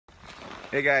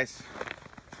Hey guys,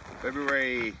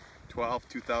 February 12th,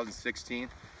 2016,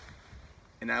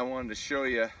 and I wanted to show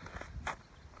you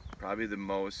probably the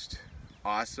most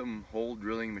awesome hole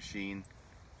drilling machine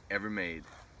ever made.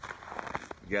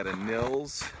 We got a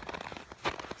Nils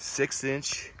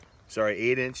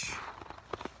 8-inch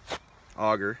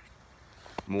auger,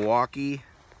 Milwaukee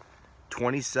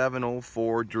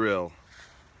 2704 drill.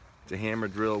 It's a hammer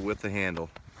drill with the handle.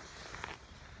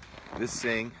 This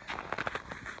thing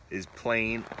is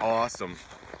plain awesome.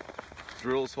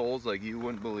 Drills holes like you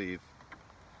wouldn't believe.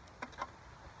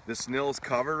 This Nils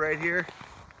cover right here,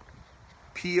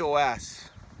 POS.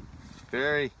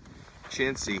 Very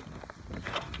chintzy.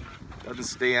 Doesn't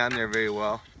stay on there very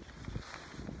well.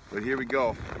 But here we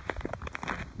go.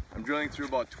 I'm drilling through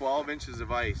about 12 inches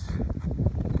of ice.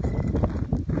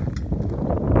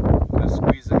 Gonna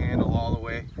squeeze the handle all the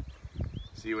way.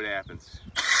 See what happens.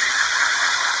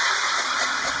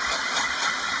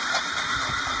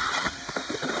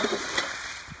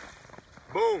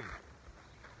 Boom!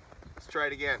 Let's try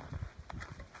it again.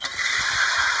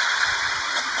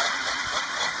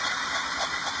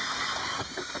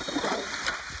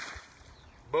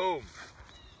 Boom!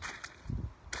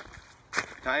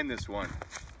 Time this one.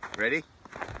 Ready?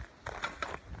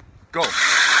 Go!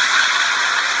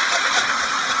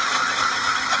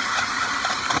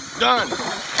 Done!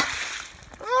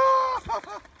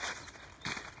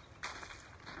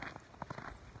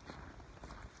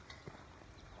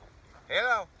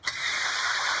 Hello.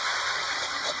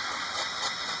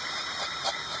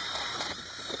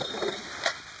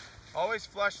 Always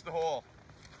flush the hole.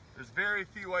 There's very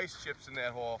few ice chips in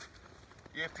that hole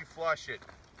if you flush it.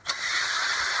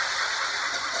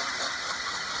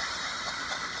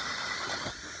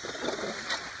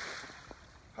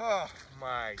 Oh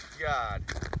my God.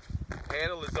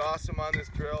 Handle is awesome on this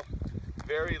drill.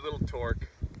 Very little torque.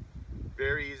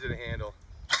 Very easy to handle.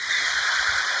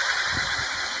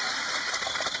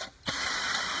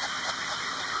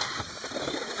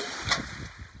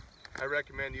 I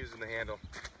recommend using the handle.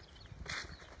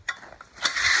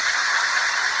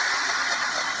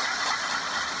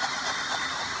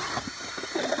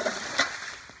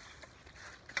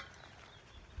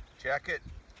 Check it.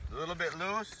 A little bit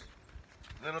loose.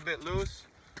 A little bit loose.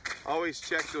 Always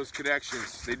check those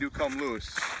connections. They do come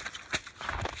loose.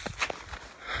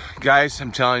 Guys,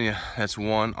 I'm telling you, that's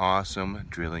one awesome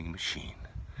drilling machine.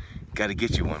 Gotta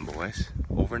get you one, boys.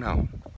 Over and out.